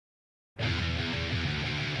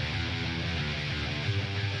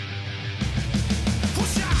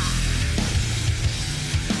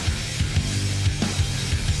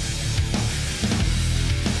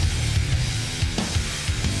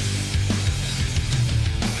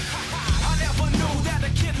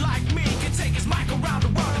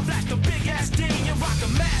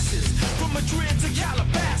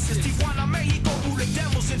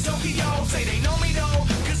Tokyo. Say they know me though,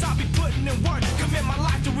 cause I be putting in work. Commit my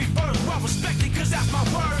life to rebirth. Well respected, cause that's my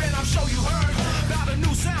word. And I'm sure you heard about a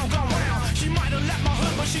new sound gone round. She might have left my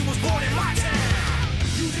hood, but she was born in my town.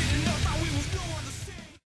 You didn't know how we was new on the scene.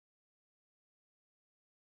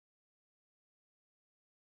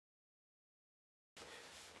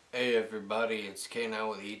 Hey everybody, it's K9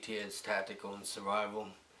 with ETS Tactical and Survival.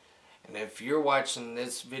 And if you're watching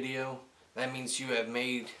this video, that means you have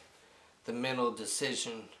made the mental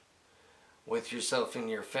decision with yourself and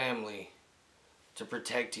your family to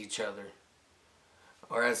protect each other.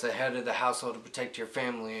 Or as the head of the household, to protect your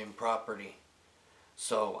family and property.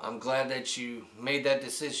 So I'm glad that you made that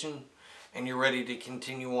decision and you're ready to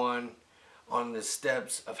continue on the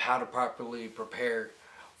steps of how to properly prepare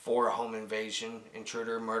for a home invasion,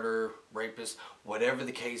 intruder, murderer, rapist, whatever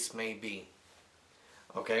the case may be.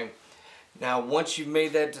 Okay? Now, once you've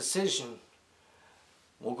made that decision,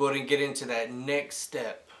 we'll go ahead and get into that next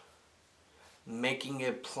step. Making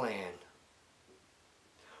a plan.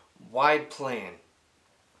 Why plan?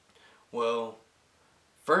 Well,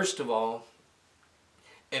 first of all,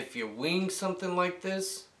 if you wing something like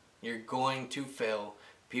this, you're going to fail.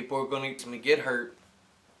 People are going to get hurt,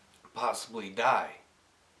 possibly die.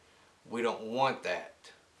 We don't want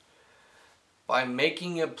that. By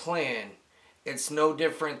making a plan, it's no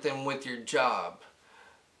different than with your job.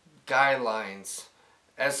 Guidelines,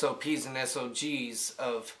 SOPs and SOGs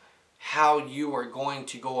of how you are going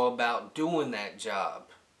to go about doing that job.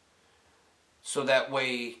 So that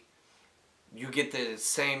way you get the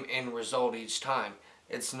same end result each time.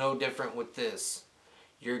 It's no different with this.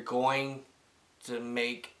 You're going to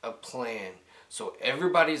make a plan. So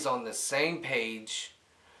everybody's on the same page,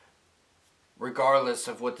 regardless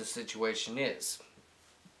of what the situation is.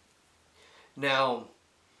 Now,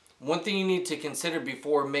 one thing you need to consider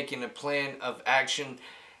before making a plan of action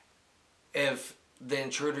if the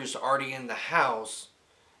intruder's already in the house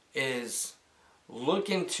is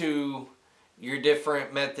look into your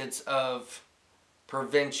different methods of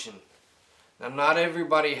prevention. Now, not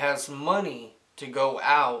everybody has money to go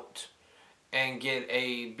out and get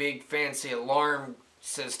a big fancy alarm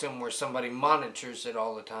system where somebody monitors it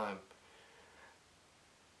all the time.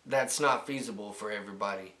 That's not feasible for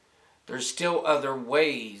everybody. There's still other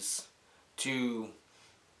ways to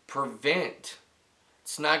prevent.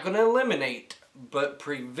 It's not going to eliminate, but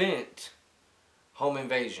prevent home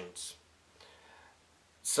invasions.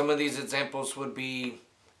 Some of these examples would be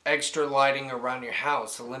extra lighting around your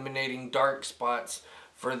house, eliminating dark spots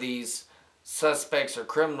for these suspects or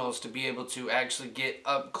criminals to be able to actually get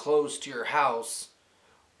up close to your house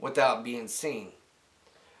without being seen.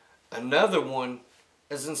 Another one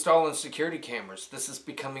is installing security cameras. This is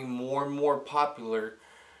becoming more and more popular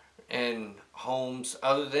in homes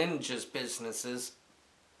other than just businesses.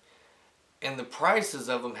 And the prices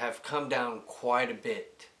of them have come down quite a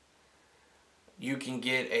bit. You can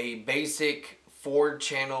get a basic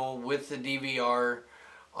 4-channel with the DVR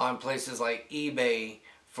on places like eBay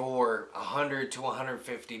for $100 to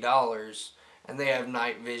 $150, and they have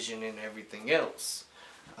night vision and everything else.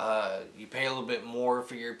 You pay a little bit more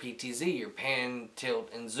for your PTZ, your pan, tilt,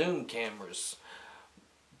 and zoom cameras.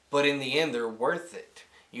 But in the end, they're worth it.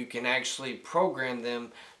 You can actually program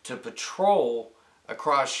them to patrol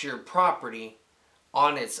across your property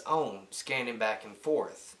on its own, scanning back and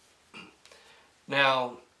forth.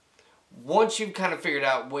 Now, once you've kind of figured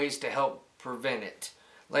out ways to help prevent it,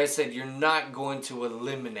 like I said, you're not going to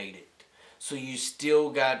eliminate it. So you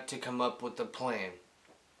still got to come up with a plan.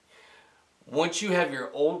 Once you have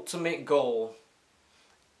your ultimate goal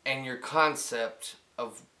and your concept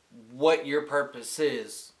of what your purpose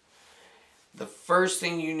is, the first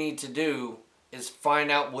thing you need to do is find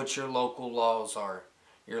out what your local laws are.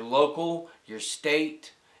 Your local, your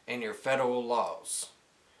state, and your federal laws.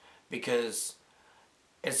 Because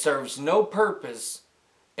it serves no purpose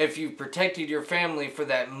if you've protected your family for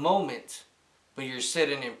that moment, but you're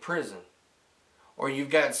sitting in prison. Or you've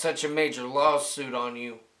got such a major lawsuit on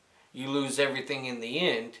you, you lose everything in the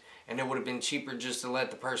end, and it would have been cheaper just to let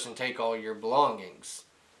the person take all your belongings.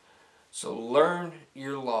 So learn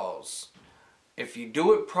your laws. If you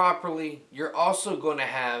do it properly, you're also going to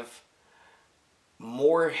have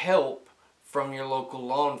more help from your local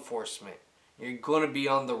law enforcement. You're going to be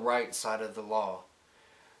on the right side of the law.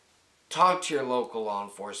 Talk to your local law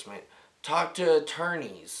enforcement. Talk to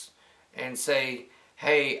attorneys and say,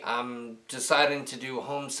 hey, I'm deciding to do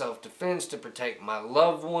home self-defense to protect my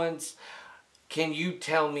loved ones. Can you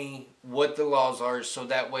tell me what the laws are so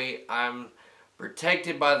that way I'm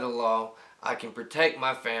protected by the law, I can protect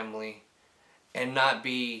my family, and not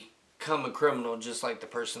become a criminal just like the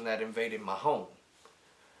person that invaded my home.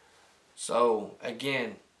 So,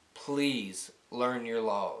 again, please learn your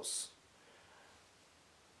laws.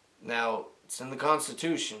 Now, it's in the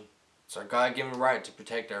Constitution. It's our God-given right to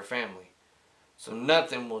protect our family. So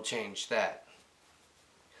nothing will change that.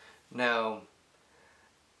 Now,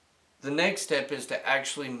 the next step is to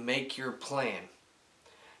actually make your plan.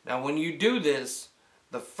 Now, when you do this,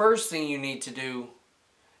 the first thing you need to do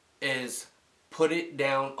is put it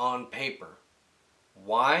down on paper.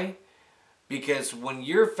 Why? Because when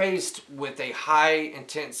you're faced with a high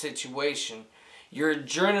intense situation, your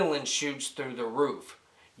adrenaline shoots through the roof.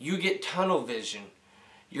 You get tunnel vision.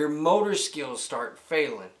 Your motor skills start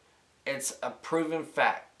failing. It's a proven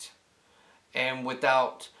fact. And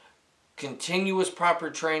without continuous proper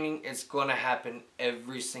training, it's going to happen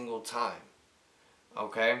every single time.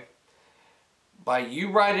 Okay? By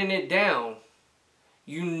you writing it down,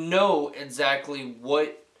 you know exactly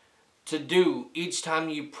what to do each time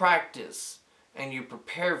you practice and you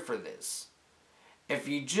prepare for this. If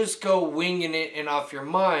you just go winging it and off your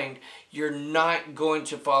mind, you're not going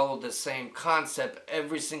to follow the same concept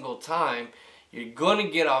every single time. You're going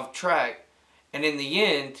to get off track, and in the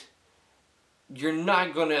end, you're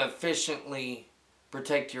not going to efficiently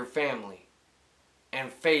protect your family and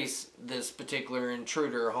face this particular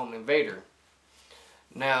intruder or home invader.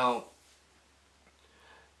 Now,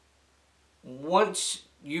 once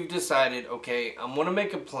you've decided, okay, I'm going to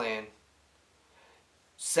make a plan,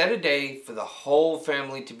 set a day for the whole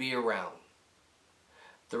family to be around.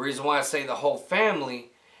 The reason why I say the whole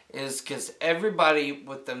family is because everybody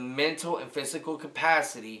with the mental and physical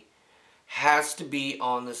capacity has to be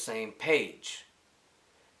on the same page.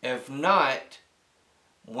 If not,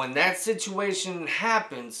 when that situation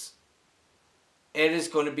happens, it is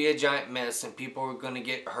going to be a giant mess and people are going to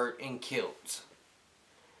get hurt and killed.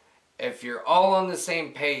 If you're all on the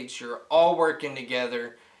same page, you're all working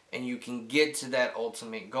together, and you can get to that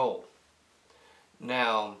ultimate goal.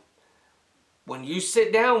 Now, when you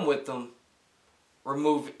sit down with them,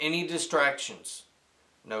 remove any distractions.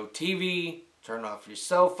 No TV, turn off your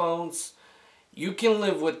cell phones. You can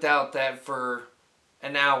live without that for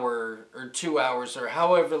an hour or 2 hours or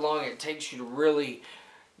however long it takes you to really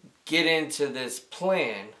get into this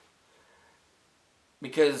plan.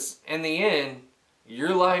 Because in the end,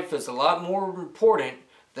 your life is a lot more important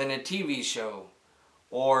than a TV show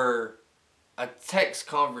or a text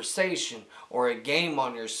conversation or a game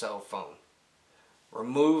on your cell phone.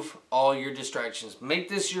 Remove all your distractions. Make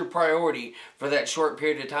this your priority for that short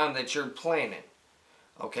period of time that you're planning.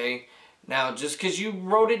 Okay? Now, just because you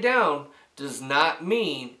wrote it down does not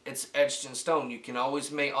mean it's etched in stone. You can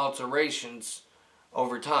always make alterations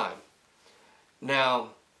over time. Now,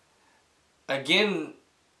 again,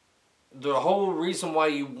 the whole reason why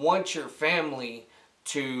you want your family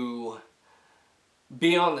to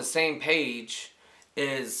be on the same page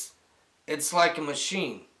is it's like a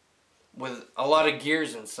machine with a lot of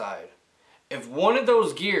gears inside. If one of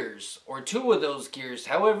those gears or two of those gears,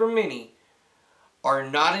 however many, are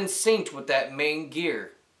not in sync with that main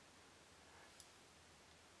gear,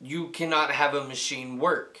 you cannot have a machine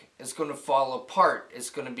work. It's going to fall apart. It's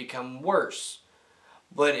going to become worse.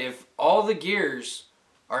 But if all the gears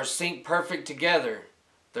are synced perfect together,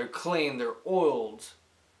 they're clean, they're oiled,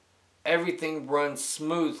 everything runs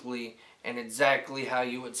smoothly and exactly how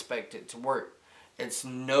you expect it to work. It's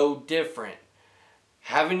no different.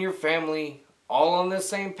 Having your family all on the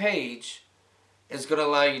same page is going to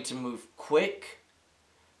allow you to move quick,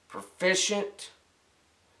 proficient,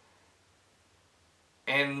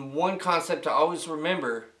 and one concept to always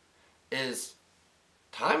remember is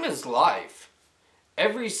time is life.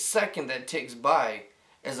 Every second that ticks by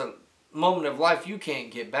is a moment of life you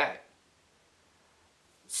can't get back.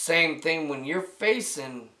 Same thing when you're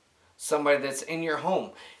facing somebody that's in your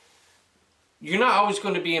home. You're not always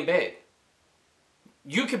going to be in bed.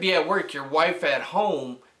 You could be at work, your wife at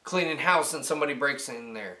home, cleaning house, and somebody breaks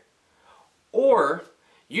in there. Or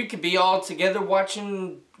you could be all together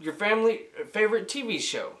watching your family favorite TV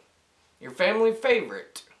show, your family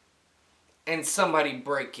favorite, and somebody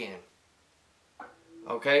break in.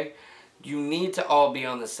 Okay? You need to all be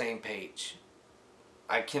on the same page.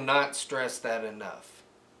 I cannot stress that enough.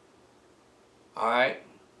 Alright?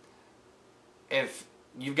 If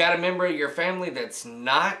you've got a member of your family that's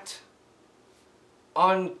not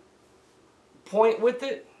on point with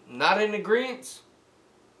it, not in agreement,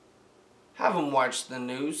 have them watch the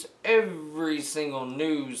news. Every single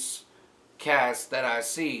newscast that I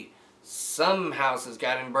see, some houses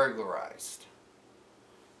got burglarized.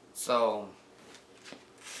 So,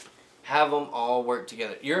 have them all work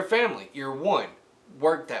together. You're a family. You're one.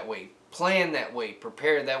 Work that way. Plan that way.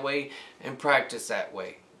 Prepare that way. And practice that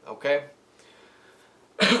way. Okay?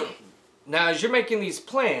 Now, as you're making these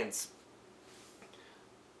plans,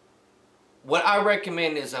 what I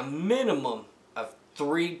recommend is a minimum of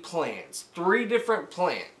 3 plans. 3 different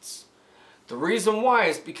plans. The reason why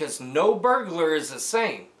is because no burglar is the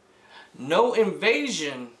same. No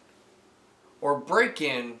invasion or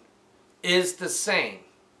break-in is the same.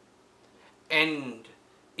 And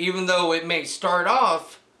even though it may start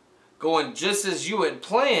off going just as you had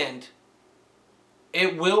planned,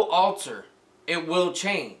 it will alter. It will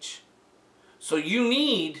change. So you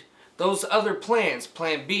need those other plans,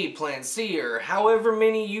 plan B, plan C, or however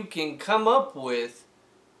many you can come up with,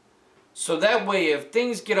 so that way if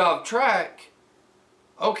things get off track,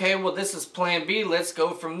 okay, well this is plan B, let's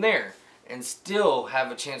go from there, and still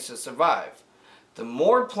have a chance to survive. The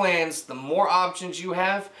more plans, the more options you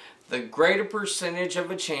have, the greater percentage of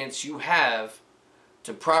a chance you have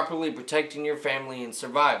to properly protecting your family and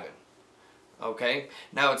surviving. Okay?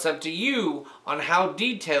 Now it's up to you on how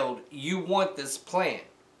detailed you want this plan.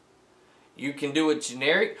 You can do it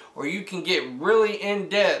generic, or you can get really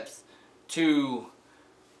in-depth to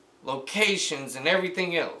locations and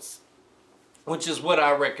everything else, which is what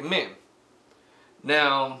I recommend.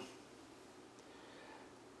 Now,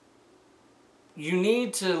 you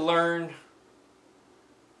need to learn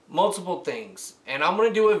multiple things, and I'm going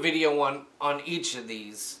to do a video on each of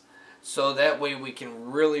these, so that way we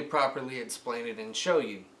can really properly explain it and show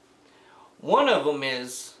you. One of them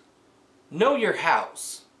is know your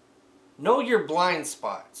house. Know your blind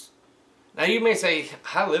spots. Now you may say,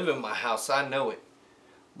 I live in my house, I know it.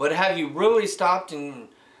 But have you really stopped and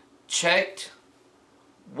checked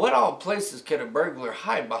what all places could a burglar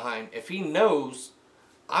hide behind if he knows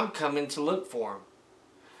I'm coming to look for him?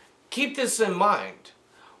 Keep this in mind.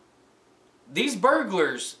 These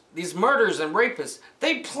burglars, these murders and rapists,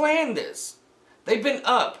 they planned this. They've been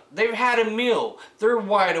up. They've had a meal. They're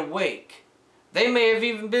wide awake. They may have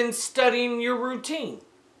even been studying your routine.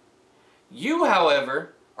 You,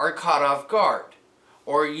 however, are caught off guard,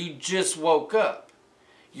 or you just woke up.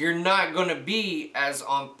 You're not going to be as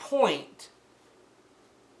on point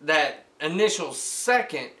that initial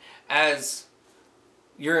second as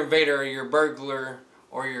your invader or your burglar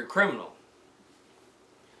or your criminal.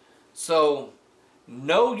 So,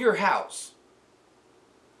 know your house.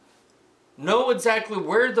 Know exactly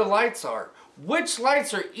where the lights are. Which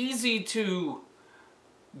lights are easy to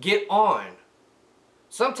get on.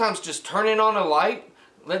 Sometimes just turning on a light,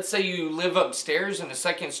 let's say you live upstairs in a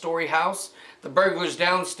second-story house, the burglar's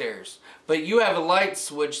downstairs, but you have a light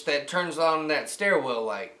switch that turns on that stairwell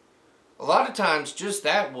light. A lot of times just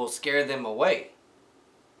that will scare them away.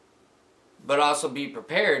 But also be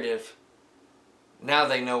prepared if now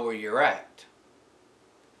they know where you're at.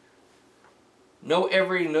 Know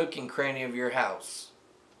every nook and cranny of your house.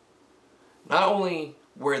 Not only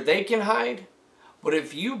where they can hide, but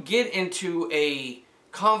if you get into a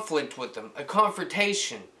conflict with them, a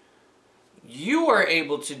confrontation, you are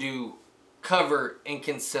able to do cover and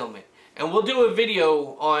concealment. And we'll do a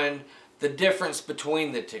video on the difference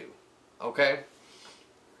between the two. Okay?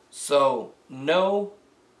 So, know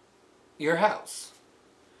your house.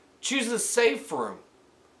 Choose a safe room.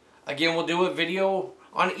 Again, we'll do a video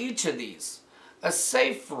on each of these. A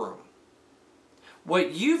safe room.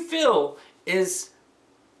 What you feel is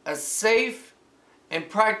a safe and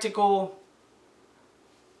practical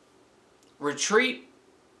retreat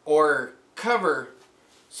or cover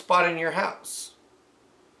spot in your house.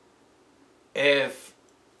 If,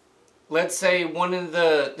 let's say, one of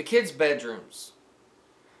the kids' bedrooms,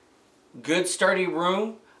 good sturdy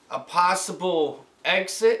room, a possible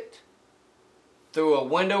exit through a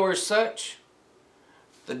window or such,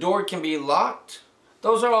 the door can be locked.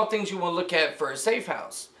 Those are all things you want to look at for a safe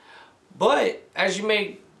house. But as you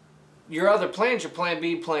make your other plans, your plan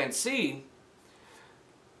B, plan C,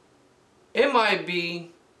 it might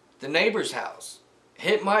be the neighbor's house.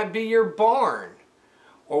 It might be your barn.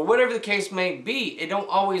 Or whatever the case may be. It don't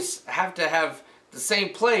always have to have the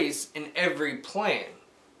same place in every plan.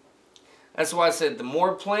 That's why I said the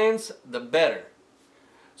more plans, the better.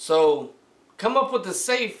 So come up with a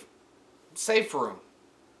safe room.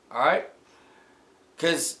 Alright?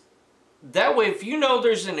 Because that way if you know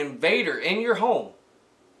there's an invader in your home,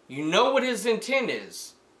 you know what his intent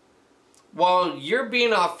is. While you're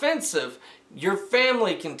being offensive, your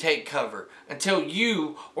family can take cover until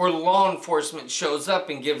you or law enforcement shows up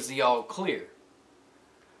and gives the all clear.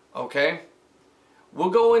 Okay? We'll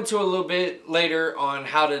go into a little bit later on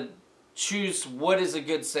how to choose what is a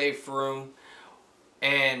good safe room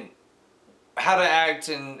and how to act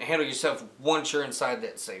and handle yourself once you're inside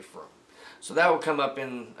that safe room. So that will come up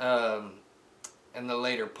in the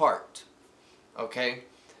later part. Okay?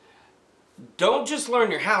 Don't just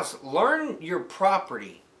learn your house, learn your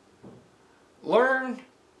property. Learn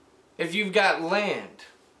if you've got land,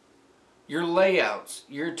 your layouts,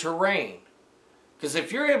 your terrain. Because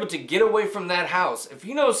if you're able to get away from that house, if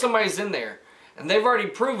you know somebody's in there and they've already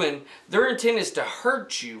proven their intent is to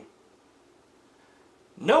hurt you,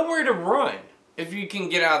 know where to run if you can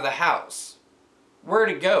get out of the house. Where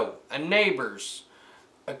to go, a neighbor's,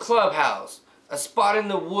 a clubhouse, a spot in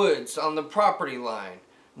the woods on the property line,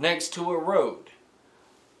 next to a road.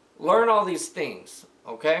 Learn all these things,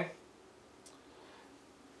 okay?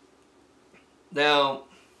 Now,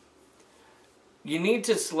 you need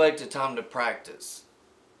to select a time to practice.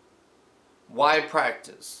 Why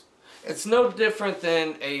practice? It's no different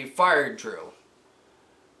than a fire drill.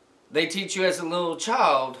 They teach you as a little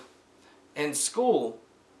child in school,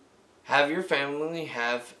 have your family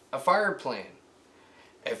have a fire plan.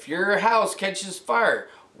 If your house catches fire,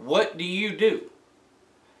 what do you do?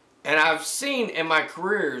 And I've seen in my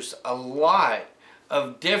careers a lot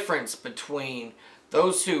of difference between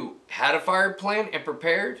those who had a fire plan and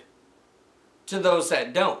prepared to those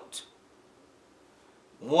that don't.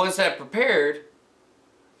 Ones that prepared,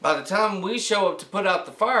 by the time we show up to put out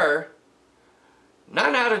the fire,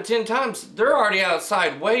 9 out of 10 times they're already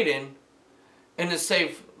outside waiting in a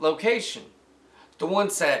safe location. The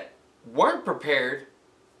ones that weren't prepared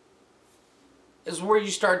is where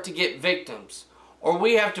you start to get victims. Or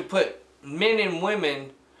we have to put men and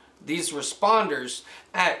women, these responders,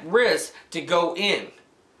 at risk to go in.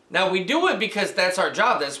 Now we do it because that's our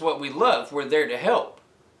job, that's what we love, we're there to help.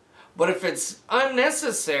 But if it's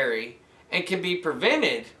unnecessary and can be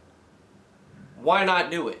prevented, why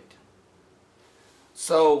not do it?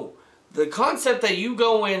 So the concept that you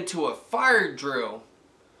go into a fire drill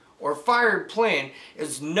or fire plan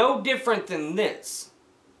is no different than this.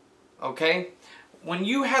 Okay? When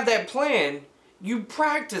you have that plan, you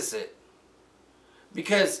practice it.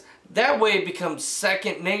 Because that way it becomes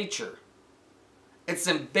second nature. It's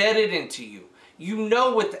embedded into you. You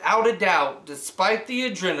know without a doubt, despite the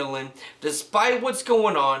adrenaline, despite what's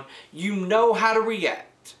going on, you know how to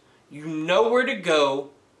react. You know where to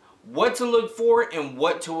go, what to look for, and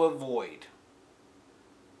what to avoid.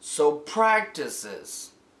 So practice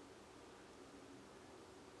this.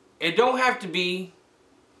 It don't have to be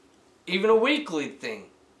even a weekly thing.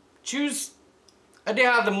 Choose a day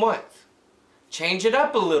out of the month. Change it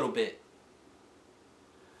up a little bit.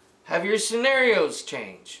 Have your scenarios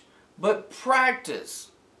change. But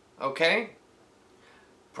practice. Okay?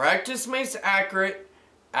 Practice makes accurate.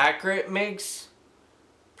 Accurate makes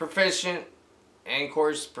proficient. And of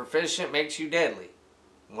course, proficient makes you deadly.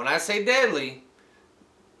 When I say deadly,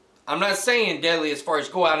 I'm not saying deadly as far as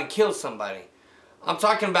go out and kill somebody. I'm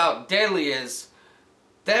talking about deadly as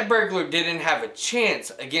that burglar didn't have a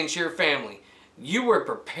chance against your family. You were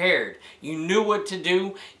prepared. You knew what to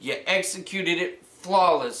do. You executed it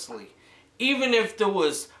flawlessly. Even if there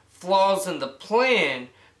was flaws in the plan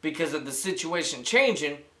because of the situation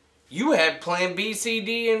changing, you had plan B, C,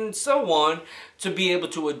 D, and so on to be able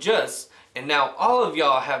to adjust. And now all of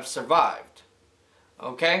y'all have survived.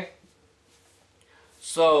 Okay?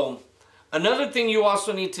 So, another thing you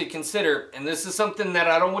also need to consider, and this is something that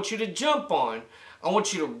I don't want you to jump on, I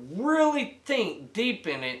want you to really think deep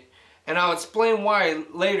in it, and I'll explain why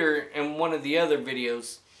later in one of the other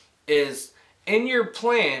videos, is in your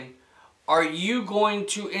plan, are you going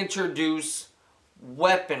to introduce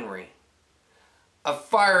weaponry, a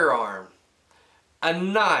firearm, a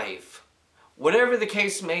knife, whatever the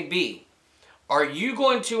case may be? Are you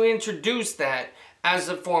going to introduce that as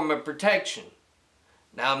a form of protection?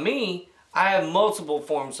 Now me, I have multiple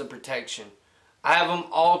forms of protection. I have them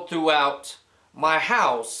all throughout my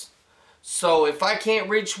house. So if I can't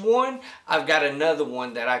reach one, I've got another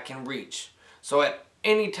one that I can reach. So at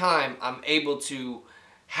any time, I'm able to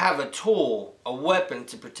have a tool, a weapon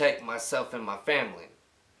to protect myself and my family.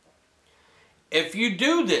 If you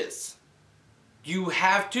do this, you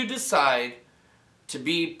have to decide to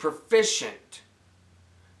be proficient,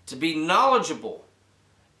 to be knowledgeable.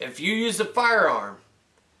 If you use a firearm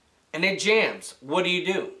and it jams, what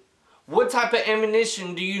do? What type of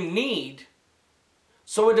ammunition do you need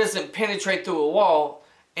so it doesn't penetrate through a wall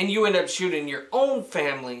and you end up shooting your own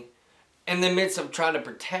family in the midst of trying to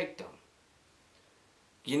protect them?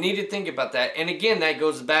 You need to think about that. And again, that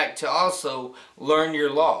goes back to also learn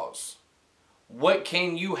your laws. What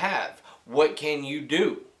can you have? What can you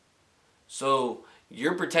do? So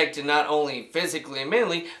you're protected not only physically and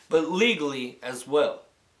mentally, but legally as well.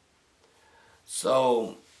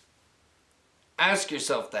 So ask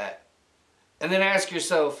yourself that. And then ask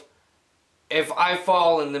yourself, if I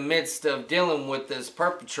fall in the midst of dealing with this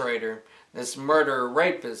perpetrator, this murderer,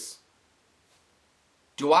 rapist,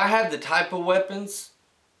 Do I have the type of weapons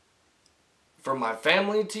for my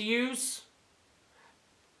family to use?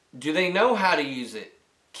 Do they know how to use it?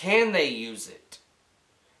 Can they use it?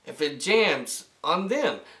 If it jams on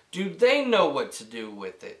them, do they know what to do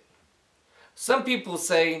with it? Some people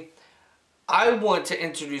say, I want to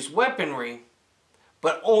introduce weaponry,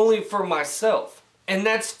 but only for myself. And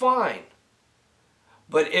that's fine.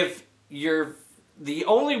 But if you're the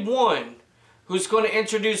only one who's going to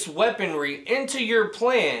introduce weaponry into your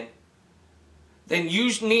plan, then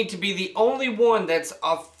you need to be the only one that's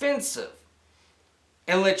offensive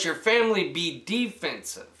and let your family be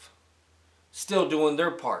defensive, still doing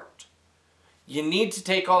their part. You need to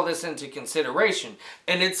take all this into consideration,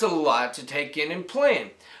 and it's a lot to take in and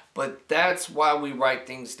plan. But that's why we write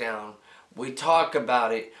things down. We talk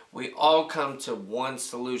about it. We all come to one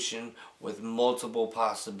solution with multiple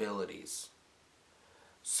possibilities.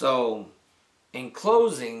 So, in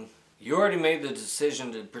closing, you already made the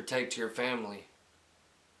decision to protect your family.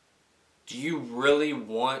 Do you really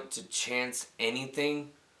want to chance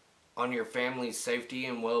anything on your family's safety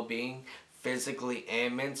and well-being, physically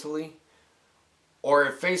and mentally? Or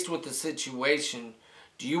if faced with the situation,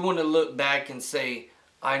 do you want to look back and say,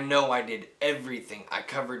 I know I did everything. I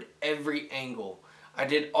covered every angle. I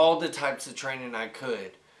did all the types of training I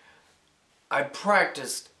could. I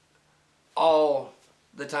practiced all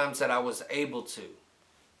the times that I was able to.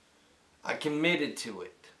 I committed to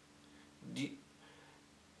it.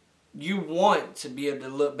 You want to be able to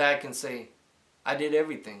look back and say, I did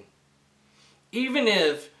everything. Even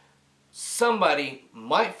if somebody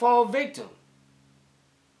might fall victim,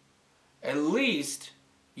 at least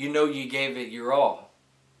you know you gave it your all.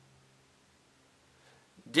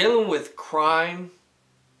 Dealing with crime,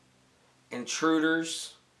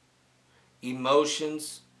 intruders,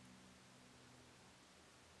 emotions,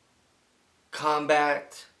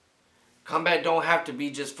 combat. Combat don't have to be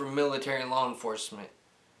just for military and law enforcement.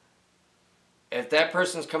 If that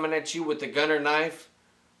person's coming at you with a gun or knife,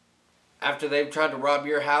 after they've tried to rob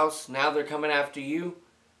your house, now they're coming after you,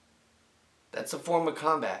 that's a form of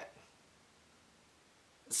combat.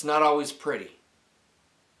 It's not always pretty.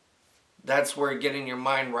 That's where getting your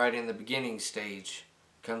mind right in the beginning stage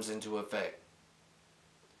comes into effect.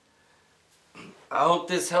 I hope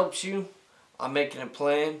this helps you. I'm making a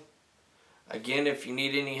plan. Again, if you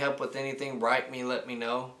need any help with anything, write me, let me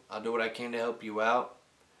know. I'll do what I can to help you out.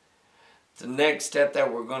 The next step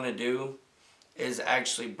that we're going to do is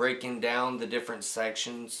actually breaking down the different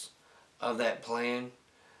sections of that plan.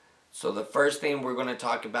 So the first thing we're going to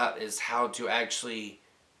talk about is how to actually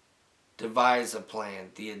devise a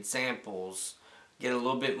plan, the examples, get a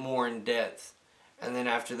little bit more in depth. And then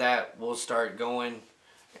after that, we'll start going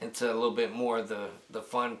into a little bit more of the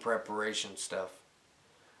fun preparation stuff.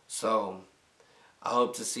 So, I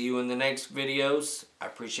hope to see you in the next videos. I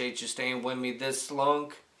appreciate you staying with me this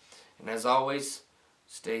long. And as always,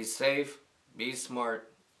 stay safe, be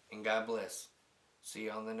smart, and God bless. See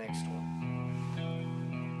you on the next one.